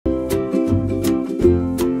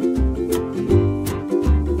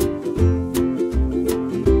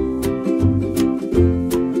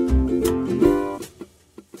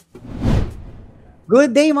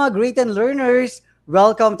Good day mga Great and Learners!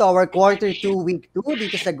 Welcome to our Quarter 2, Week 2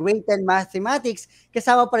 dito sa Great and Mathematics.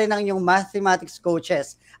 Kasama pa rin ang inyong mathematics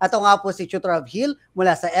coaches. At ako nga po si Tutor Avgil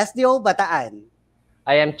mula sa SDO Bataan.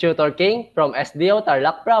 I am Tutor King from SDO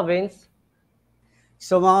Tarlac Province.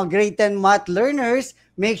 So mga Great and Math Learners,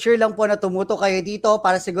 make sure lang po na tumuto kayo dito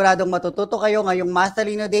para siguradong matututo kayo ngayong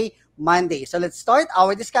Mathalino Day, Monday. So let's start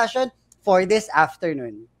our discussion for this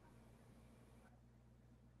afternoon.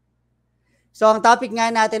 So ang topic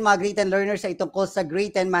nga natin mga Great and Learners ay tungkol sa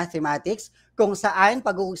Great and Mathematics kung saan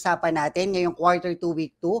pag-uusapan natin ngayong Quarter 2,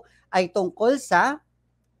 Week 2 ay tungkol sa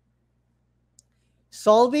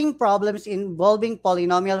solving problems involving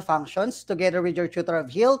polynomial functions together with your Tutor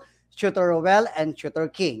Avgil, Tutor Rowel, and Tutor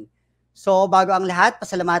King. So bago ang lahat,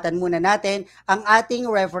 pasalamatan muna natin ang ating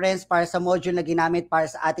reference para sa module na ginamit para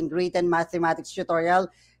sa ating Great and Mathematics tutorial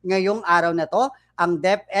ngayong araw na to, ang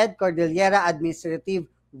DepEd Cordillera Administrative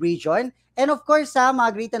Region. And of course, sa mga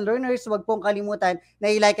Great and Learners, huwag pong kalimutan na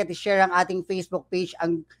i-like at i-share ang ating Facebook page,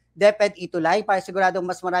 ang DepEd ETULAY, para siguradong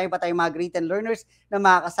mas marami pa tayong mga Great and Learners na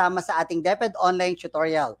makakasama sa ating DepEd online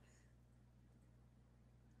tutorial.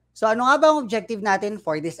 So ano nga ba ang objective natin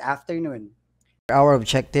for this afternoon? Our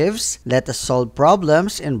objectives, let us solve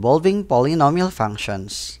problems involving polynomial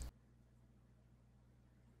functions.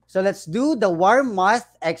 So let's do the warm math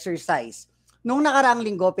exercise. Nung nakaraang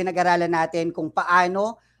linggo, pinag-aralan natin kung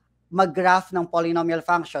paano mag-graph ng polynomial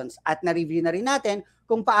functions at na-review na rin natin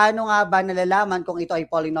kung paano nga ba nalalaman kung ito ay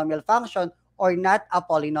polynomial function or not a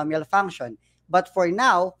polynomial function. But for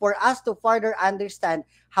now, for us to further understand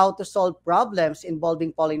how to solve problems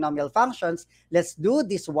involving polynomial functions, let's do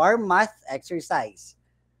this warm math exercise.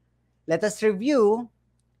 Let us review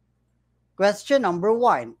question number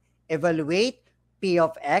 1. Evaluate p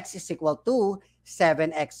of x is equal to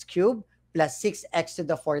 7x cubed plus 6x to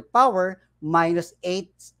the 4th power minus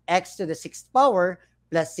 8x to the 6th power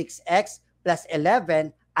plus 6x plus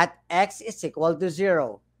 11 at x is equal to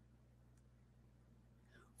 0.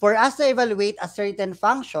 For us to evaluate a certain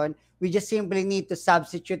function, we just simply need to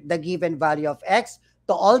substitute the given value of x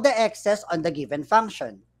to all the x's on the given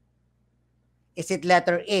function. Is it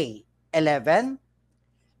letter A, 11,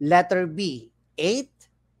 letter B, 8,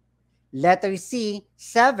 letter C,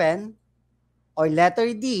 7, or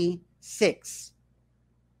letter D, 6?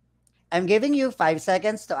 I'm giving you 5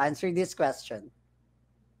 seconds to answer this question.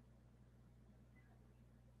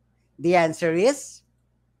 The answer is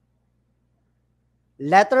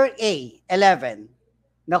letter A, 11.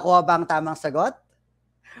 Nakuha ba ang tamang sagot?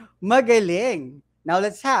 Magaling! Now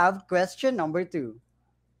let's have question number 2.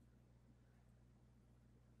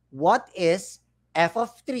 What is f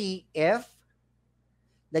of 3 if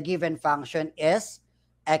the given function is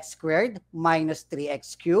x squared minus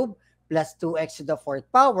 3x cubed plus 2x to the 4th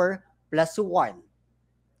power plus 1?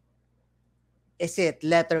 Is it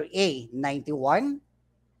letter A, 91,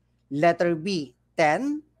 letter B,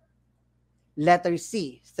 10, letter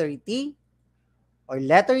C, 30, or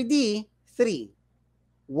letter D, 3?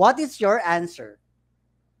 What is your answer?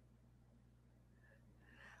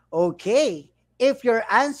 Okay, if your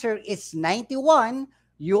answer is 91,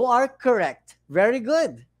 you are correct. Very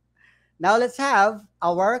good. Now let's have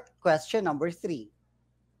our question number 3.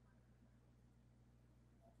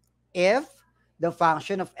 If the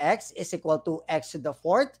function of x is equal to x to the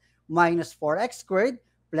 4th minus 4x squared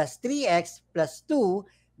plus 3x plus 2,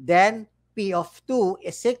 then p of 2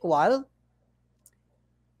 is equal,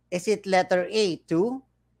 is it letter A, 2,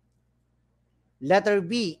 letter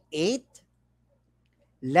B, 8,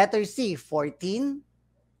 letter C, 14,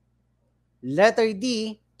 letter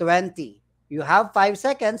D, 20? You have 5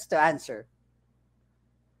 seconds to answer.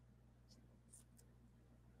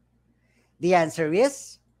 The answer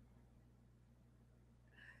is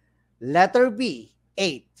letter B,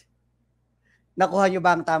 8. Nakuha nyo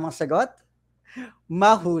ba ang tamang sagot?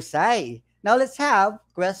 Mahusay. Now let's have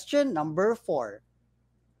question number 4.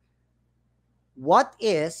 What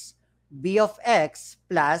is b of x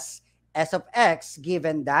plus s of x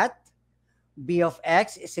given that b of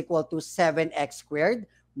x is equal to 7x squared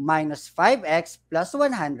minus 5x plus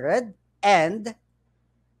 100 and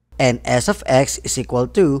s of x is equal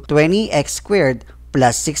to 20x squared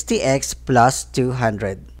plus 60x plus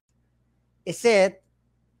 200? Is it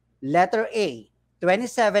letter A,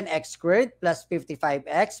 27x squared plus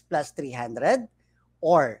 55x plus 300,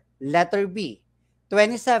 or letter B,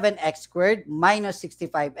 27x squared minus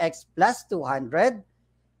 65x plus 200,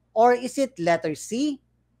 or is it letter C,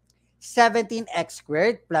 17x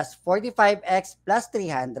squared plus 45x plus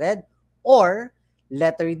 300, or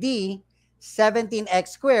letter D, 17x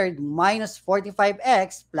squared minus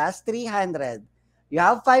 45x plus 300? You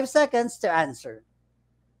have 5 seconds to answer.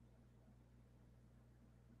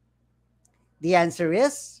 The answer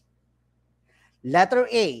is letter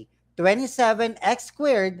A, 27x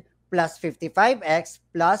squared plus 55x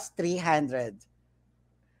plus 300.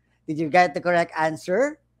 Did you get the correct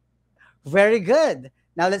answer? Very good.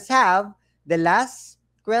 Now let's have the last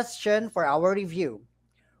question for our review.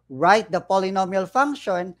 Write the polynomial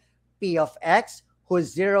function p of x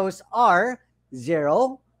whose zeros are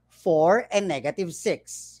 0, 4, and negative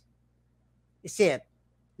 6. Is it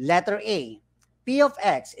letter A, p of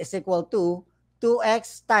x is equal to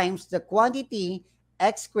 2x times the quantity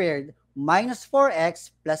x squared minus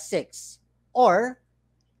 4x plus 6? Or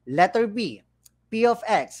letter B, p of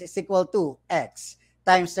x is equal to x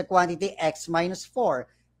times the quantity x minus 4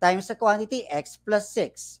 times the quantity x plus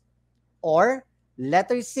 6? Or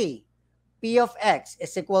letter C, p of x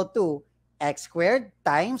is equal to x squared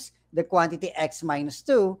times the quantity x minus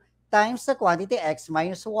 2 times the quantity x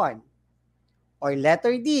minus 1? Or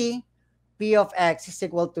letter D, p of x is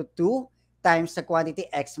equal to 2 times the quantity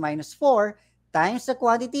x minus 4 times the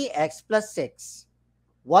quantity x plus 6?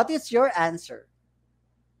 What is your answer?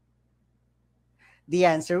 The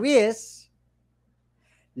answer is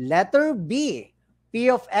letter B. P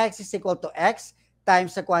of x is equal to x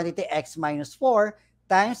times the quantity x minus 4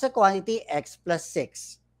 times the quantity x plus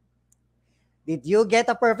 6. Did you get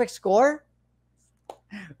a perfect score?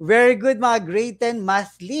 Very good mga grade 10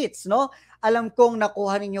 mathletes, no? Alam kong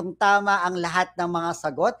nakuha ninyong tama ang lahat ng mga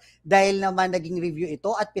sagot dahil naman naging review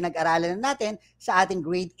ito at pinag-aralan na natin sa ating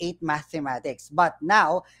grade 8 mathematics. But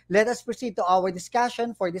now, let us proceed to our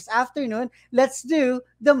discussion for this afternoon. Let's do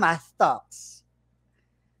the math talks.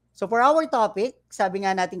 So for our topic, sabi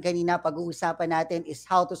nga natin kanina, pag-uusapan natin is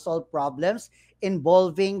how to solve problems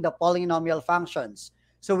involving the polynomial functions.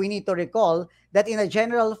 So we need to recall that in a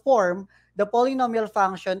general form, the polynomial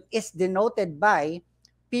function is denoted by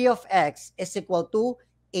p of x is equal to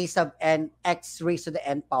a sub n x raised to the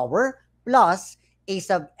n power plus a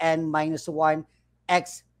sub n minus 1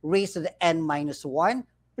 x raised to the n minus 1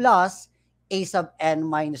 plus a sub n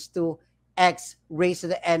minus 2 x raised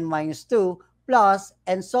to the n minus 2 plus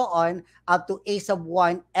and so on up to a sub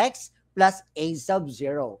 1 x plus a sub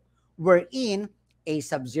 0, wherein a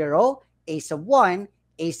sub 0, a sub 1,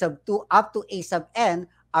 a sub 2 up to a sub n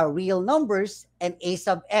are real numbers and a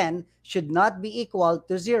sub n should not be equal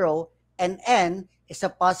to 0 and n is a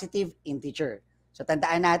positive integer. So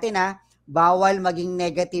tandaan natin bawal maging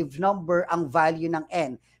negative number ang value ng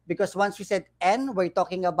n because once we said n, we're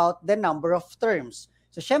talking about the number of terms.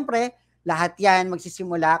 So syempre, lahat yan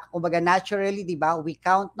magsisimula, kumbaga naturally, di ba, we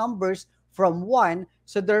count numbers from 1,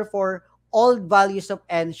 so therefore, all values of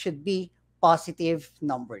n should be positive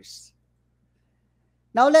numbers.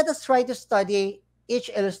 Now let us try to study each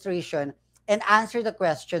illustration and answer the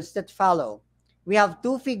questions that follow. We have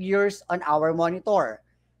two figures on our monitor.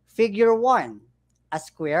 Figure 1, a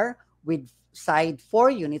square with side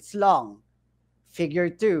 4 units long. Figure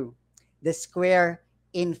 2, the square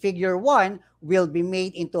in figure 1 will be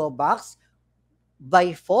made into a box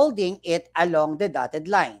by folding it along the dotted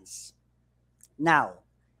lines. Now,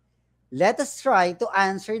 let us try to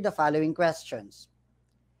answer the following questions.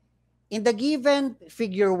 In the given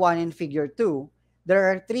figure 1 and figure 2,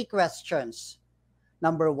 there are 3 questions.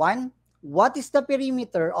 Number 1, what is the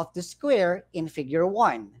perimeter of the square in figure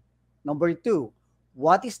 1? Number 2,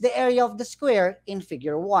 what is the area of the square in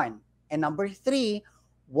figure 1? And number 3,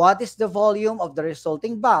 what is the volume of the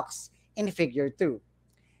resulting box in figure 2?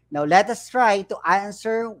 Now, let us try to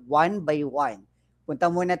answer one by one. Punta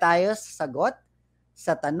muna tayo sa sagot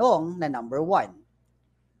sa tanong na number 1.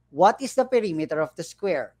 What is the perimeter of the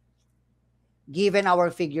square? Given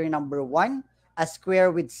our figure number 1, a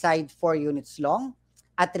square with side 4 units long.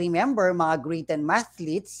 At remember, mga grade 10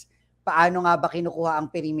 mathletes, paano nga ba kinukuha ang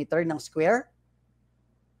perimeter ng square?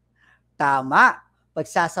 Tama,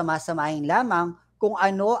 pagsasama-samahin lamang kung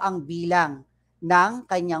ano ang bilang ng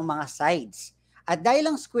kanyang mga sides. At dahil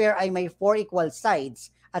ang square ay may 4 equal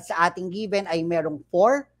sides at sa ating given ay merong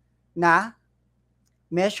 4 na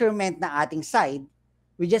measurement na ating side,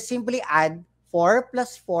 we just simply add 4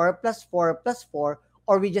 plus 4 plus 4 plus 4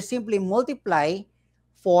 or we just simply multiply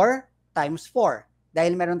 4 times 4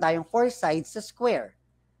 dahil meron tayong 4 sides sa square.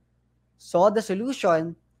 So the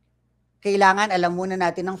solution, kailangan alam muna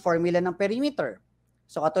natin ang formula ng perimeter.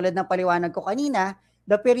 So katulad ng paliwanag ko kanina,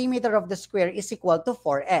 the perimeter of the square is equal to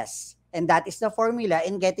 4s. And that is the formula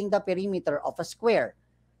in getting the perimeter of a square.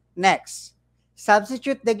 Next,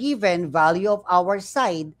 substitute the given value of our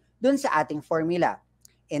side dun sa ating formula.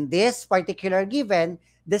 In this particular given,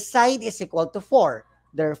 the side is equal to 4.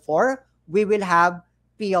 Therefore, we will have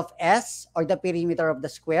P of S or the perimeter of the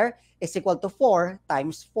square is equal to 4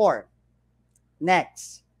 times 4.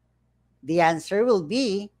 Next, the answer will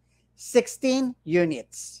be 16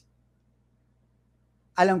 units.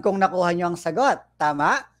 Alam kong nakuha nyo ang sagot.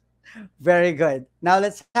 Tama? Very good. Now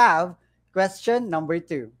let's have question number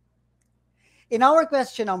 2. In our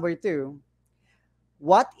question number 2,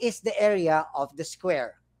 what is the area of the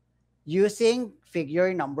square? Using figure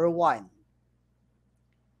number 1.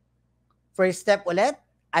 First step ulit,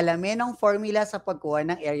 alamin ang formula sa pagkuha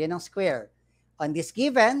ng area ng square. On this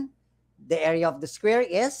given, the area of the square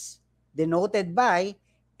is denoted by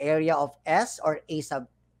area of S, or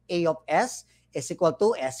A of S is equal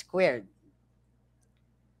to S squared.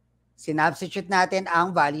 Sinubstitute natin ang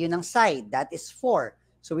value ng side, that is 4.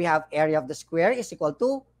 So we have area of the square is equal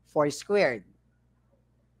to 4 squared.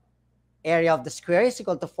 Area of the square is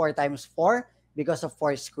equal to 4 times 4 because of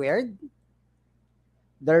 4 squared.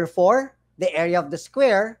 Therefore, the area of the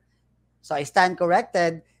square, so I stand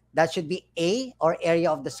corrected, that should be A, or area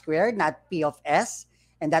of the square, not P of S,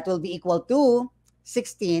 and that will be equal to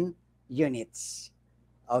 16 units.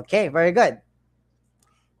 Okay, very good.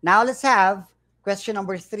 Now let's have question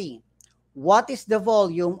number 3. What is the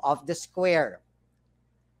volume of the square?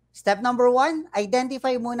 Step number 1,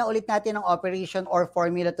 identify muna ulit natin ang operation or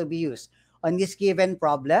formula to be used. On this given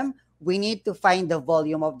problem, we need to find the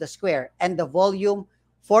volume of the square. And the volume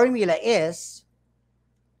formula is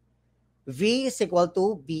V is equal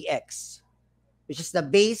to Bx, which is the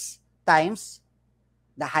base times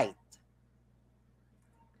the height.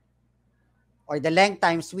 Or the length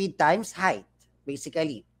times width times height,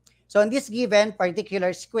 basically. So in this given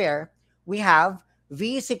particular square, we have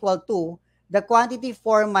V is equal to the quantity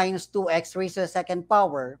 4 minus 2x raised to the second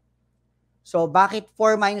power. So bakit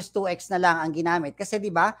 4 minus 2x na lang ang ginamit? Kasi di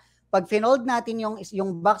ba, pag finold natin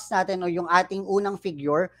yung box natin o yung ating unang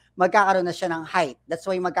figure, magkakaroon na siya ng height. That's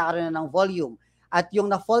why magkakaroon na ng volume. At yung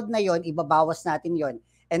na-fold na yon, ibabawas natin yon.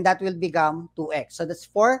 And that will become 2x. So that's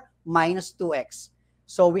 4 minus 2x.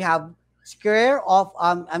 So we have square of,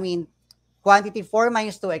 quantity 4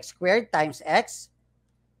 minus 2x squared times x.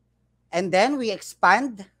 And then we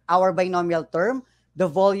expand our binomial term. The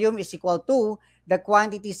volume is equal to the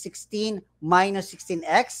quantity 16 minus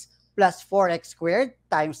 16x plus 4x squared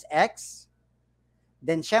times x.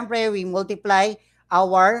 Then, syempre, we multiply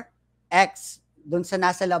our x dun sa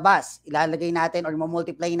nasa labas. Ilalagay natin or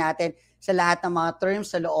mamultiply natin sa lahat ng mga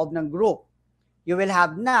terms sa loob ng group. You will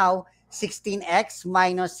have now 16x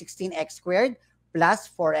minus 16x squared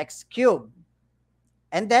plus 4x cubed.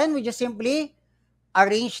 And then, we just simply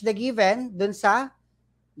arrange the given dun sa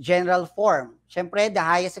general form. Syempre, the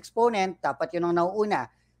highest exponent, dapat yun ang nauuna.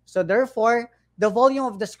 So, therefore, the volume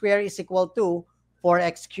of the square is equal to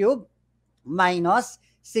 4x cubed minus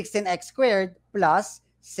 16x squared plus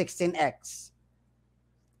 16x.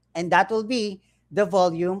 And that will be the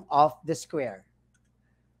volume of the square.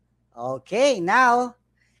 Okay, now,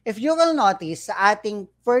 if you will notice sa ating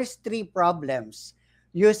first 3 problems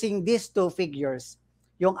using these 2 figures,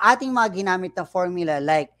 yung ating mga ginamit na formula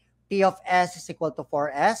like P of S is equal to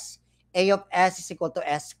 4S, A of S is equal to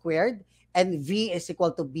S squared, and V is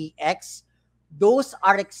equal to Bx, those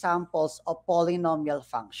are examples of polynomial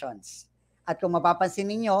functions. At kung mapapansin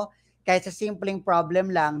ninyo, kahit sa simpleng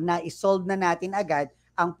problem lang na isolve na natin agad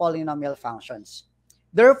ang polynomial functions.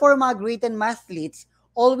 Therefore, mga great and mathletes,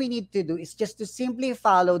 all we need to do is just to simply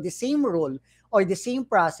follow the same rule or the same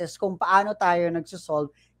process kung paano tayo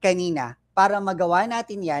nagsosolve kanina para magawa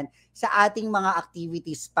natin yan sa ating mga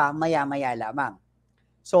activities pa maya-maya lamang.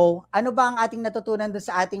 So, ano ba ang ating natutunan doon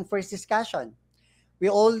sa ating first discussion? We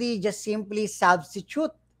only just simply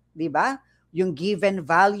substitute, di ba? Yung given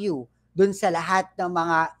value doon sa lahat ng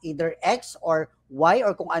mga either x or y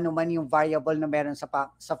or kung ano man yung variable na meron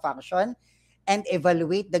sa function and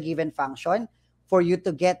evaluate the given function for you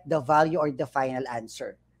to get the value or the final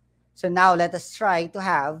answer. So now, let us try to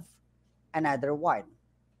have another one.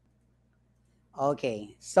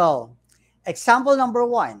 Okay, so example number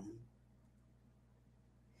 1.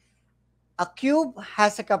 A cube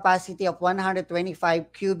has a capacity of 125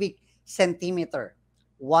 cubic centimeter.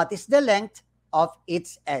 What is the length of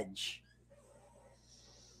its edge?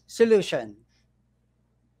 Solution.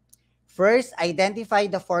 First, identify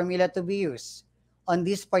the formula to be used. On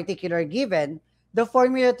this particular given, the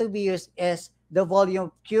formula to be used is the volume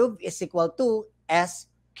cube is equal to S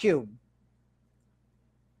cubed.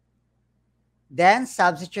 Then,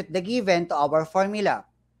 substitute the given to our formula.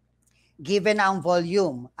 Given na ang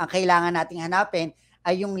volume, ang kailangan nating hanapin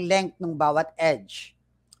ay yung length ng bawat edge.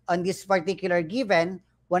 On this particular given,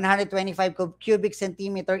 125 cubic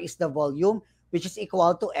centimeter is the volume, which is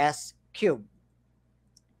equal to S cubed.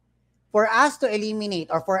 For us to eliminate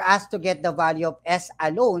or for us to get the value of S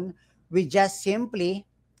alone, we just simply,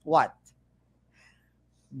 what?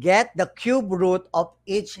 get the cube root of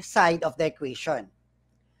each side of the equation.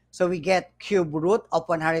 So we get cube root of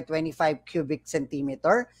 125 cubic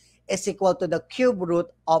centimeter is equal to the cube root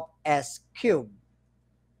of s cubed.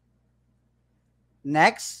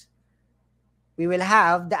 Next, we will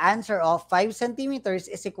have the answer of 5 centimeters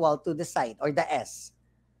is equal to the side or the s.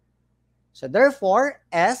 So therefore,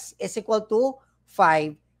 s is equal to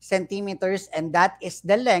 5 centimeters and that is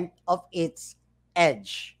the length of its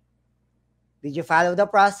edge. Did you follow the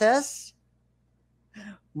process?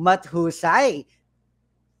 Mathusay.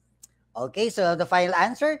 Okay, so the final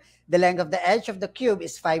answer, the length of the edge of the cube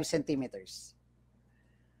is 5 centimeters.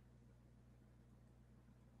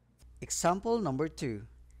 Example number 2.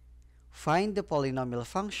 Find the polynomial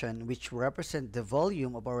function which represent the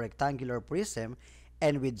volume of a rectangular prism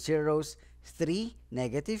and with zeros 3,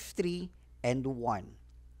 -3, and 1.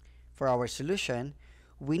 For our solution,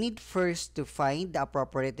 we need first to find the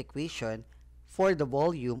appropriate equation for the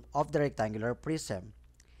volume of the rectangular prism.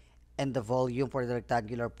 And the volume for the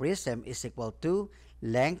rectangular prism is equal to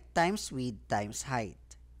length times width times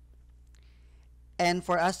height. And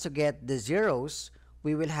for us to get the zeros,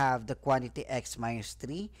 we will have the quantity x minus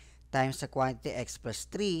 3 times the quantity x plus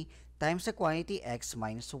 3 times the quantity x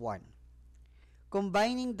minus 1.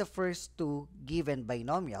 Combining the first two given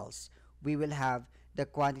binomials, we will have the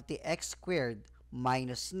quantity x squared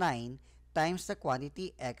minus 9 times the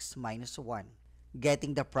quantity x minus 1.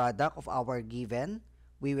 Getting the product of our given,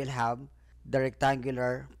 we will have the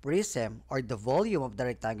rectangular prism or the volume of the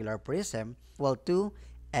rectangular prism equal to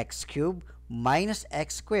x cubed minus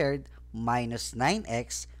x squared minus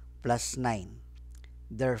 9x plus 9.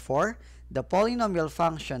 Therefore, the polynomial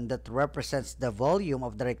function that represents the volume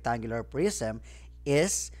of the rectangular prism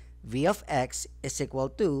is v of x is equal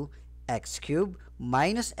to x cubed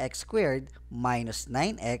minus x squared minus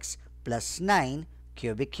 9x plus 9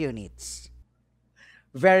 cubic units.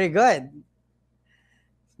 Very good.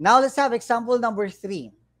 Now let's have example number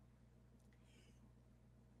 3.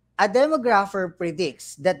 A demographer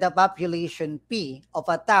predicts that the population P of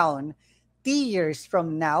a town T years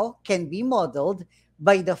from now can be modeled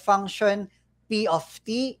by the function P of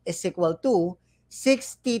T is equal to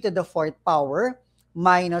 6t to the fourth power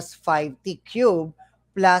minus 5t cubed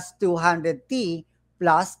plus 200t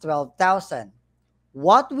plus 12,000.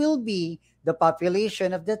 What will be the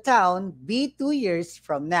population of the town B 2 years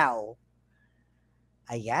from now?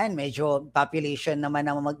 Ayan, medyo population naman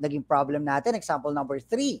ang naging problem natin. Example number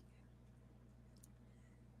 3.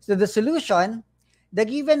 So the solution, the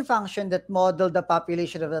given function that model the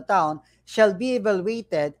population of the town shall be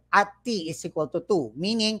evaluated at t is equal to 2.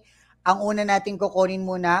 Meaning, ang una natin kukunin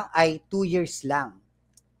muna ay 2 years lang.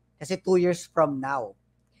 Kasi 2 years from now.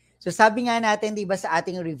 So sabi nga natin, di ba sa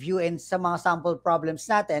ating review and sa mga sample problems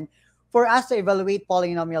natin, for us to evaluate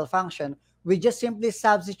polynomial function, we just simply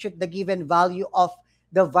substitute the given value of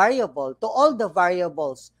the variable to all the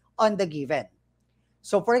variables on the given.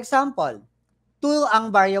 So for example, 2 ang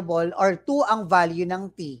variable or 2 ang value ng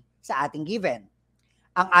t sa ating given.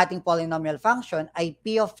 Ang ating polynomial function ay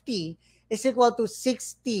p of t is equal to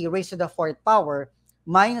 6t raised to the fourth power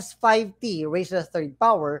minus 5t raised to the third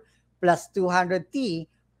power plus 200t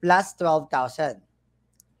plus 12,000.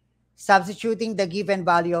 Substituting the given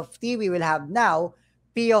value of t, we will have now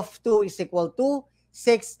p of 2 is equal to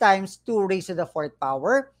 6 times 2 raised to the fourth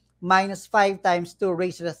power minus 5 times 2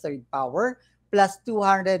 raised to the third power plus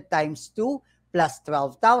 200 times 2 plus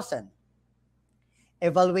 12,000.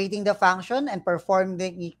 Evaluating the function and performing the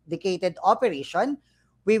indicated operation,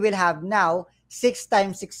 we will have now 6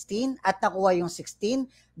 times 16 at nakuha yung 16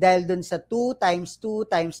 dahil dun sa 2 times 2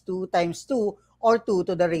 times 2 times 2 or 2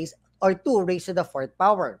 to the raise or 2 raised to the fourth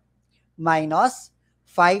power minus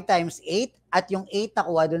 5 times 8 at yung 8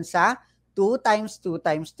 nakuha dun sa 2 times 2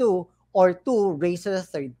 times 2 or 2 raised to the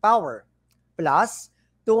third power plus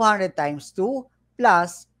 200 times 2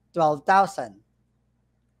 plus 12,000.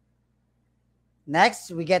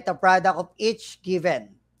 Next, we get the product of each given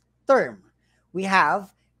term. We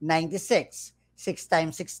have 96, 6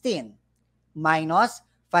 times 16, minus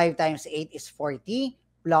 5 times 8 is 40,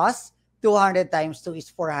 plus 200 times 2 is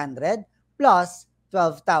 400, plus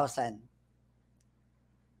 12,000.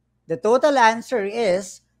 The total answer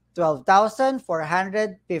is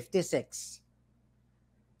 12,456.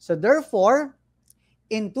 So therefore,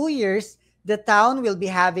 in 2 years, the town will be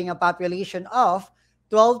having a population of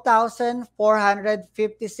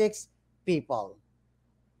 12,456 people.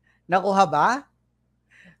 Nakuha ba?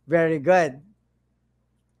 Very good.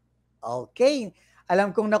 Okay.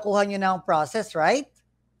 Alam kong nakuha nyo na ang process, right?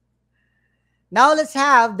 Now, let's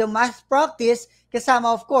have the math practice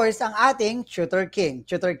kasama, of course, ang ating Tutor King.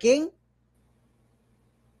 Tutor King?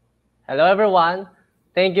 Hello everyone!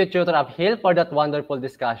 Thank you, Tutor Avgil, for that wonderful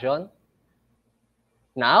discussion.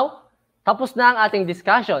 Now, tapos na ang ating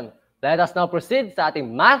discussion. Let us now proceed sa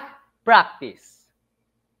ating math practice.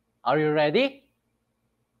 Are you ready?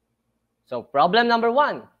 So, problem number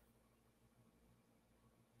 1.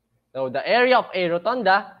 So, the area of a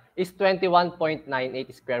rotunda is 21.98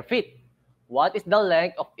 square feet. What is the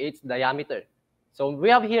length of its diameter? So,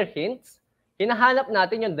 we have here hints. Hinahanap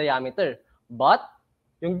natin yung diameter. But,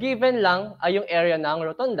 yung given lang ay yung area ng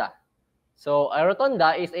rotunda. So, a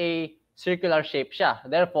rotunda is a circular shape siya.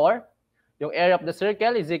 Therefore, yung area of the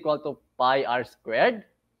circle is equal to pi r squared.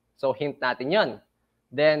 So, hint natin yon.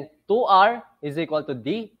 Then, 2r is equal to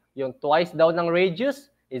d. Yung twice daw ng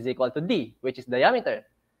radius is equal to d, which is diameter.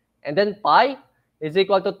 And then, pi is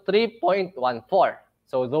equal to 3.14.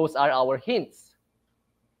 So, those are our hints.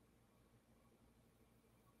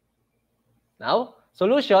 Now,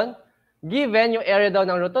 solution. Given yung area daw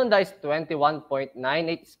ng rotunda is 21.98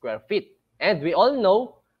 square feet. And we all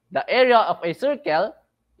know the area of a circle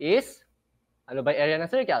is, ano ba yung area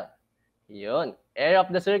ng circle? Yun. Area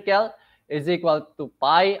of the circle is equal to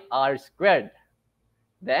pi r squared.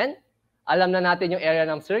 Then, alam na natin yung area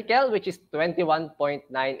ng circle, which is 21.98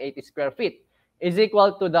 square feet, is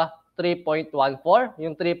equal to the 3.14.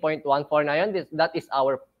 Yung 3.14 na yun, that is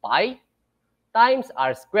our pi times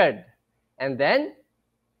r squared. And then,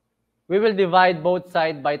 we will divide both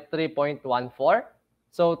sides by 3.14.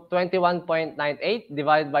 So, 21.98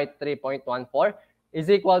 divided by 3.14 is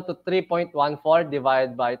equal to 3.14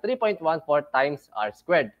 divided by 3.14 times r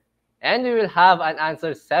squared. And we will have an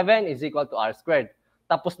answer 7 is equal to r squared.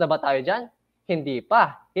 Tapos na ba tayo dyan? Hindi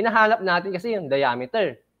pa. Hinahanap natin kasi yung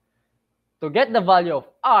diameter. To get the value of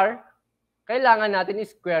r, kailangan natin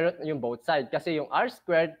i-square root yung both sides. Kasi yung r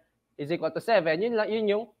squared is equal to 7.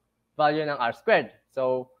 Yun yung value ng r squared.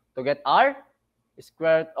 So, to get r,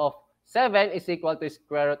 square root of 7 is equal to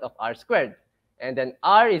square root of r squared. And then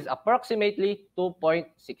r is approximately 2.64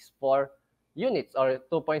 units or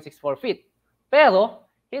 2.64 feet. Pero,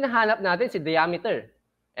 hinahanap natin si diameter.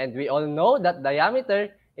 And we all know that diameter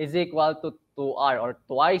is equal to 2r or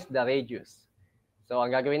twice the radius. So,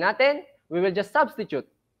 ang gagawin natin, we will just substitute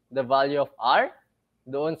the value of r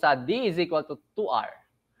doon sa d is equal to 2r.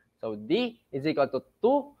 So, d is equal to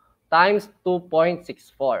 2 times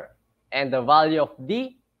 2.64. And the value of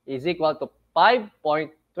d is equal to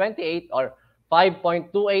 5.28 or 5.28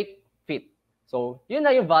 feet. So, yun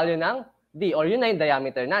na yung value ng d or yun na yung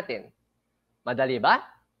diameter natin. Madali ba?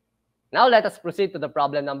 Now, let us proceed to the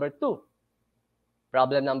problem number 2.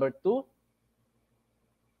 Problem number 2.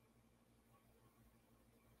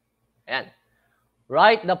 Ayan.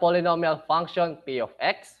 Write the polynomial function p of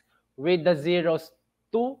x with the zeros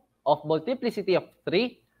 2 of multiplicity of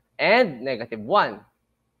 3 and negative 1.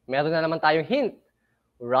 Meron na naman tayong hint.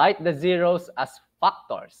 Write the zeros as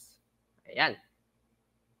factors. Ayan.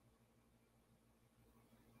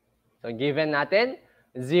 So, given natin,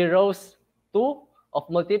 zeros 2 of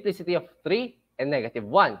multiplicity of 3 and negative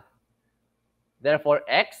 1. Therefore,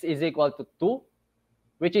 x is equal to 2,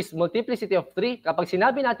 which is multiplicity of 3. Kapag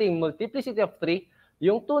sinabi natin multiplicity of 3,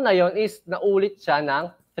 yung 2 na yon is naulit siya ng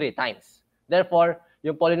 3 times. Therefore,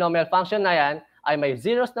 yung polynomial function na yan ay may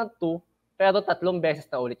zeros ng 2, pero 3 beses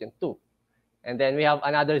na ulit yung 2. And then we have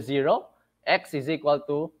another 0. X is equal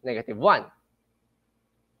to negative 1.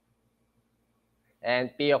 And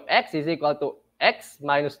p of x is equal to x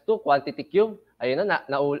minus 2 quantity cube. Ayun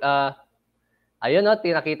no,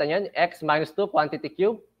 tinakita nyo yun. X minus 2 quantity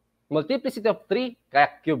cube. Multiplicity of 3, kaya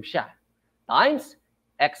cube siya. Times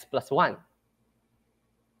x plus 1.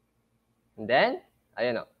 And then,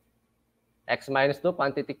 ayun no. X minus 2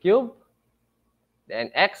 quantity cube. Then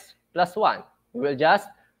x plus 1. We will just,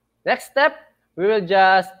 next step, we will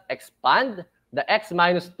just expand the x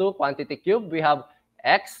minus 2 quantity cube. We have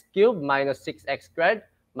x cubed minus 6x squared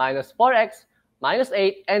minus 4x minus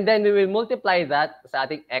 8. And then we will multiply that sa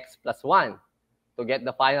ating x plus 1. To get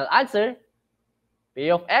the final answer, p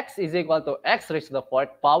of x is equal to x raised to the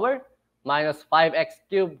 4th power minus 5x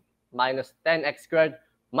cubed minus 10x squared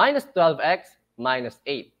minus 12x minus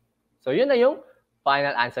 8. So yun na yung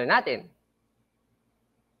final answer natin.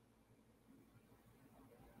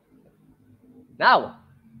 Now,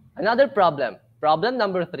 another problem. Problem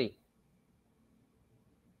number 3.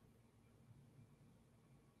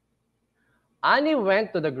 Annie went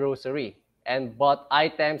to the grocery and bought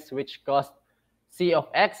items which cost c of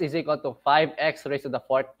x is equal to 5x raised to the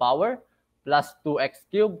 4th power plus 2x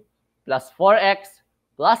cubed plus 4x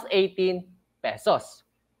plus 18 pesos.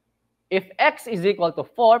 If x is equal to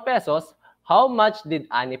 4 pesos, how much did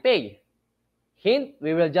Annie pay? Hint,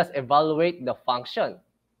 we will just evaluate the function.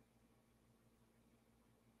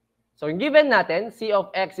 So, given natin, C of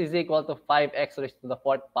x is equal to 5x raised to the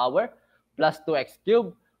 4th power plus 2x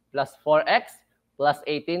cubed plus 4x plus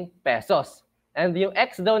 18 pesos. And yung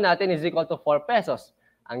x daw natin is equal to 4 pesos.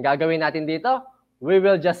 Ang gagawin natin dito, we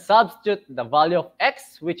will just substitute the value of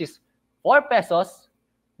x, which is 4 pesos,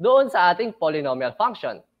 doon sa ating polynomial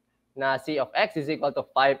function na C of x is equal to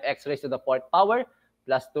 5x raised to the 4th power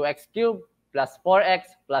plus 2x cubed plus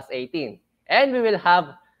 4x plus 18. And we will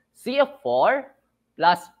have C of 4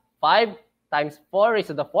 plus 5 times 4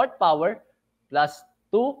 raised to the 4th power plus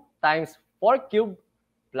 2 times 4 cubed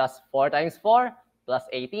plus 4 times 4 plus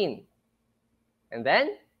 18. And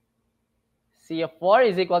then, C of 4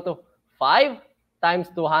 is equal to 5 times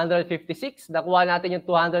 256. Nakuha natin yung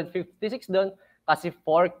 256 doon kasi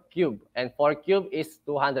 4 cubed. And 4 cubed is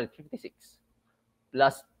 256.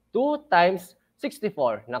 Plus 2 times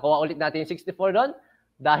 64. Nakuha ulit natin yung 64 doon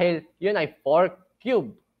dahil yun ay 4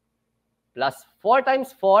 cubed. Plus 4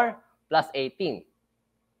 times 4 plus 18.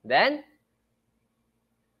 Then,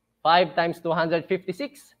 5 times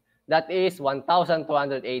 256, that is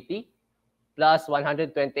 1,280 plus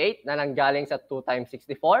 128 na nanggaling sa 2 times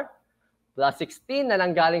 64 plus 16 na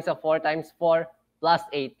nanggaling sa 4 times 4 plus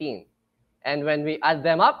 18. And when we add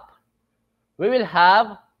them up, we will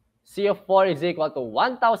have C of 4 is equal to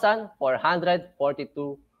 1,442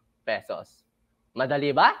 pesos.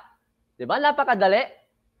 Madali ba? Di ba? Napakadali.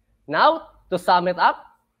 Now, to sum it up,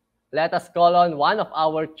 let us call on one of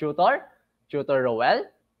our tutor, Tutor Rowel.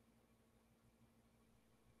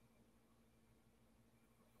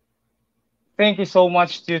 Thank you so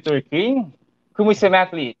much, Tutor King. Kumusta,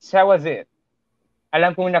 athletes? How was it?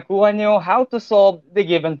 Alam kong nakuha niyo how to solve the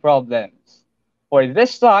given problems. For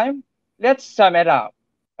this time, let's sum it up.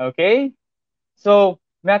 Okay? So,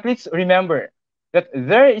 athletes, remember that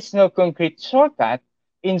there is no concrete shortcut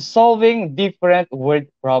in solving different word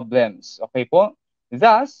problems. Okay po?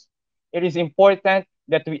 Thus, it is important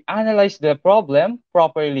that we analyze the problem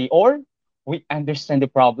properly or we understand the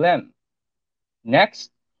problem.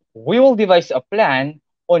 Next, we will devise a plan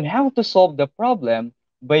on how to solve the problem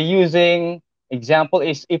by using, example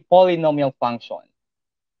is a polynomial function.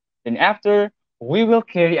 Then after, we will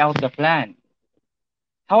carry out the plan.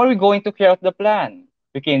 How are we going to carry out the plan?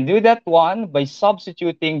 We can do that one by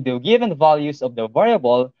substituting the given values of the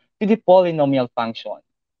variable to the polynomial function.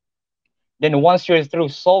 Then once you're through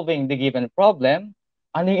solving the given problem,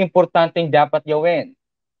 ano yung importanteng dapat gawin?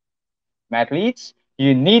 Athletes,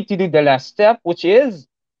 you need to do the last step, which is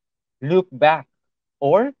look back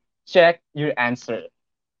or check your answer.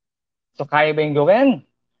 So kaya ba yung gawin?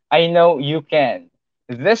 I know you can.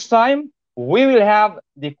 This time, we will have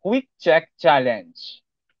the quick check challenge.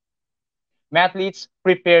 Athletes,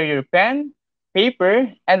 prepare your pen,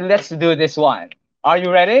 paper, and let's do this one. Are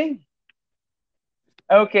you ready?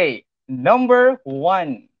 Okay, number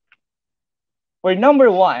 1. For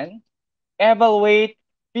number 1, evaluate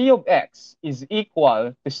P of x is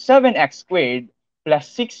equal to 7x squared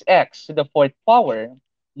plus 6x to the 4th power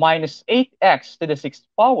minus 8x to the 6th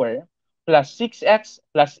power plus 6x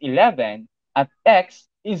plus 11 at x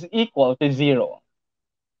is equal to 0.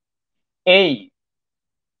 A,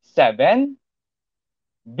 7,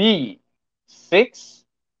 B, 6,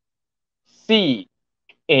 C,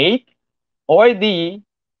 8, or D,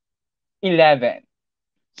 11.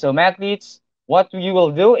 So, athletes, what you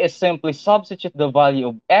will do is simply substitute the value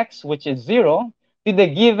of x, which is 0, to the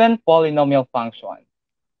given polynomial function.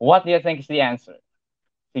 What do you think is the answer?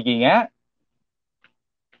 Sige nga.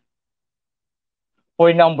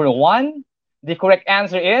 For number 1, the correct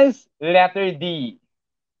answer is letter D.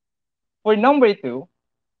 For number 2,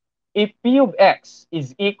 if P of x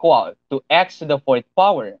is equal to x to the 4th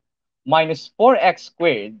power minus 4x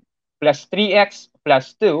squared plus 3x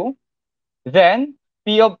plus 2, then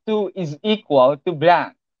P of 2 is equal to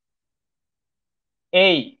blank.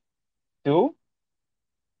 A, 2,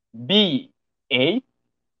 B, 8,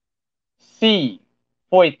 C,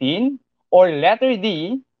 14, or letter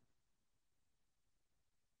D,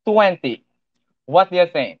 20. What do you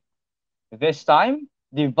think? This time,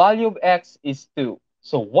 the value of x is 2.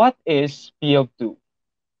 So what is P of 2?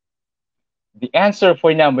 The answer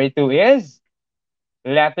for number 2 is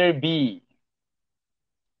letter B.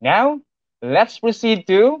 Now, let's proceed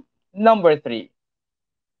to number 3.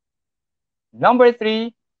 Number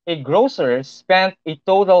 3, a grocer spent a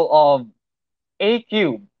total of a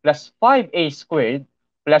cubed plus 5a squared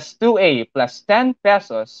plus 2a plus 10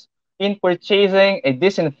 pesos in purchasing a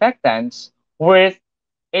disinfectant worth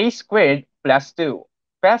a squared plus 2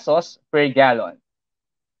 pesos per gallon.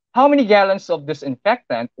 How many gallons of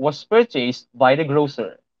disinfectant was purchased by the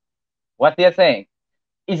grocer? What do you think?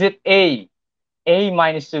 Is it A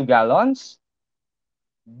minus 2 gallons,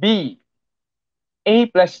 B, A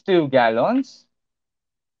plus 2 gallons,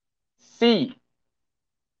 C,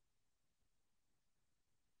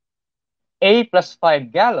 A plus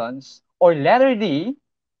 5 gallons, or letter D,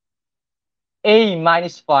 A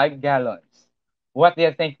minus 5 gallons? What do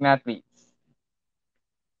you think, athletes?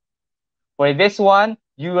 For this one,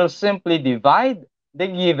 you will simply divide the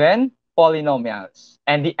given polynomials.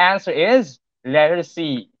 And the answer is letter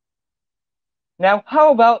C. Now,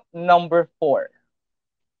 how about number 4?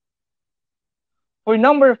 For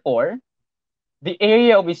number 4, the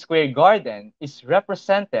area of a square garden is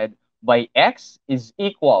represented by x is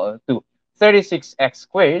equal to 36x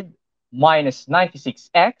squared minus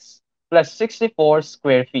 96x plus 64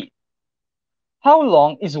 square feet. How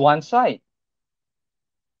long is one side?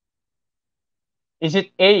 Is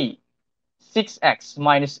it A, 6x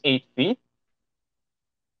minus 8 feet?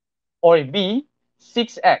 Or B,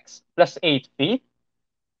 6x plus 8 feet?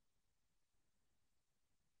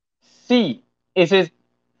 C, is it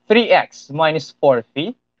 3x minus 4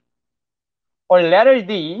 feet? Or letter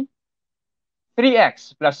D,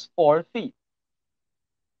 3x plus 4 feet?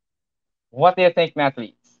 What do you think,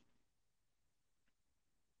 athletes?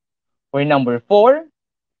 For number 4,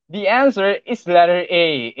 the answer is letter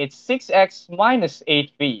A. It's 6x minus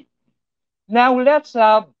 8 feet. Now let's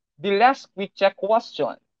have the last quick check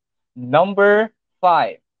question. Number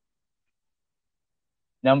 5.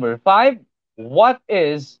 Number 5, what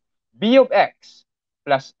is b of x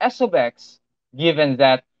plus s of x given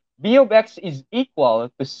that b of x is equal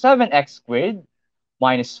to 7x squared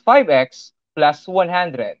minus 5x plus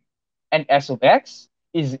 100 and s of x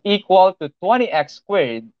is equal to 20x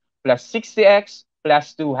squared plus 60x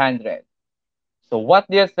plus 200. So what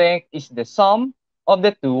do you think is the sum of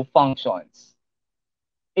the two functions?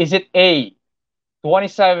 Is it A,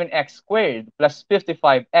 27x squared plus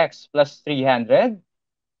 55x plus 300?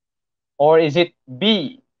 Or is it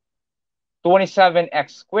B,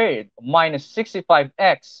 27x squared minus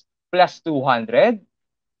 65x plus 200?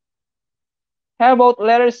 How about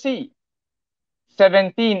letter C,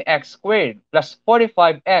 17x squared plus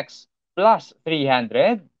 45x plus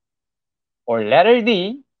 300? Or letter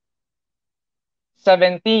D,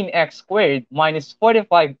 17x squared minus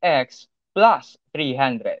 45x plus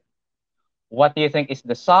 300? What do you think is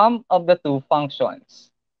the sum of the two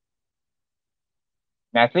functions?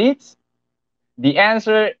 Athletes? The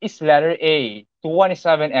answer is letter A,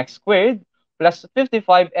 27x squared plus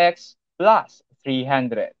 55x plus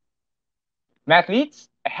 300. Athletes,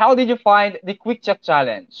 how did you find the quick check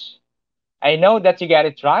challenge? I know that you got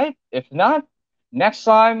it right. If not, next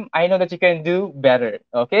time I know that you can do better,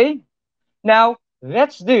 okay? Now,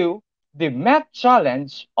 let's do the math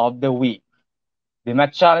challenge of the week. The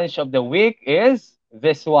math challenge of the week is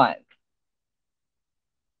this one.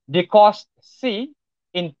 The cost C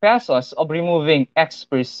in pesos of removing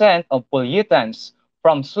X% of pollutants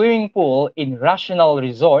from swimming pool in rational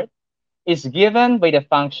resort is given by the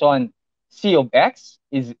function C of X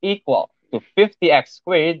is equal to 50x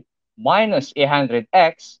squared minus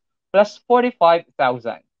 100x plus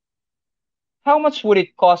 45,000. How much would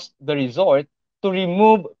it cost the resort to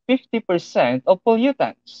remove 50% of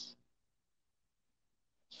pollutants?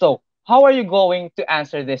 So, how are you going to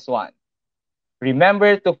answer this one?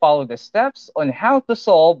 Remember to follow the steps on how to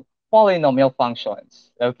solve polynomial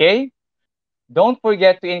functions, okay? Don't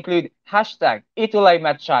forget to include hashtag ETULAY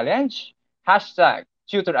Math Challenge, hashtag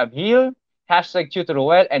Tutor Avgil, hashtag Tutor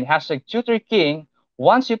Rowel, and hashtag Tutor King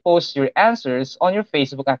once you post your answers on your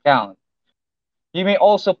Facebook account. You may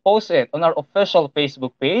also post it on our official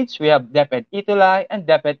Facebook page. We have DepEd ETULAY and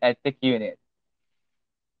DepEd EdTech Unit.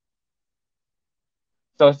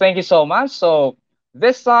 So thank you so much. So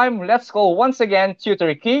this time, let's call once again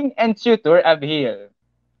Tutor King and Tutor Avgil.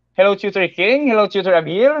 Hello, Tutor King. Hello, Tutor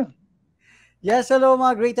Avgil. Yes, hello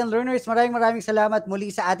mga great and learners. Maraming salamat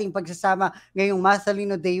muli sa ating pagsasama ngayong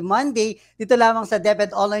Masalino Day Monday. Dito lamang sa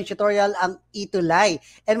DepEd Online Tutorial ang ETULAY.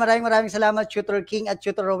 And maraming salamat Tutor King at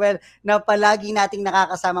Tutor Rowel na palagi nating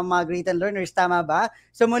nakakasama mga great and learners. Tama ba?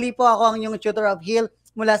 So muli po ako ang inyong Tutor Avgil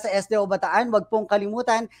mula sa SDO Bataan. Huwag pong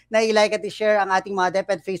kalimutan na i-like at i-share ang ating mga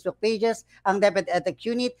DepEd Facebook pages, ang DepEd EdTech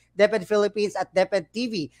Unit, DepEd Philippines at DepEd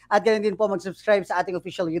TV. At ganoon din po mag-subscribe sa ating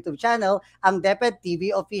official YouTube channel, ang DepEd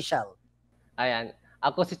TV Official. Ayan.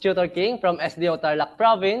 Ako si Tutor King from SDO Tarlac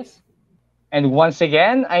Province. And once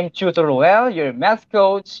again, I'm Tutor Rowel, your math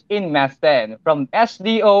coach in Math 10 from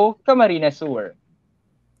SDO Camarines Sur.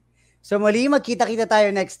 So muli, magkita-kita tayo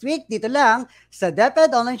next week dito lang sa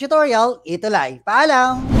DepEd Online Tutorial ETULAY.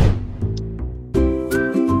 Paalam!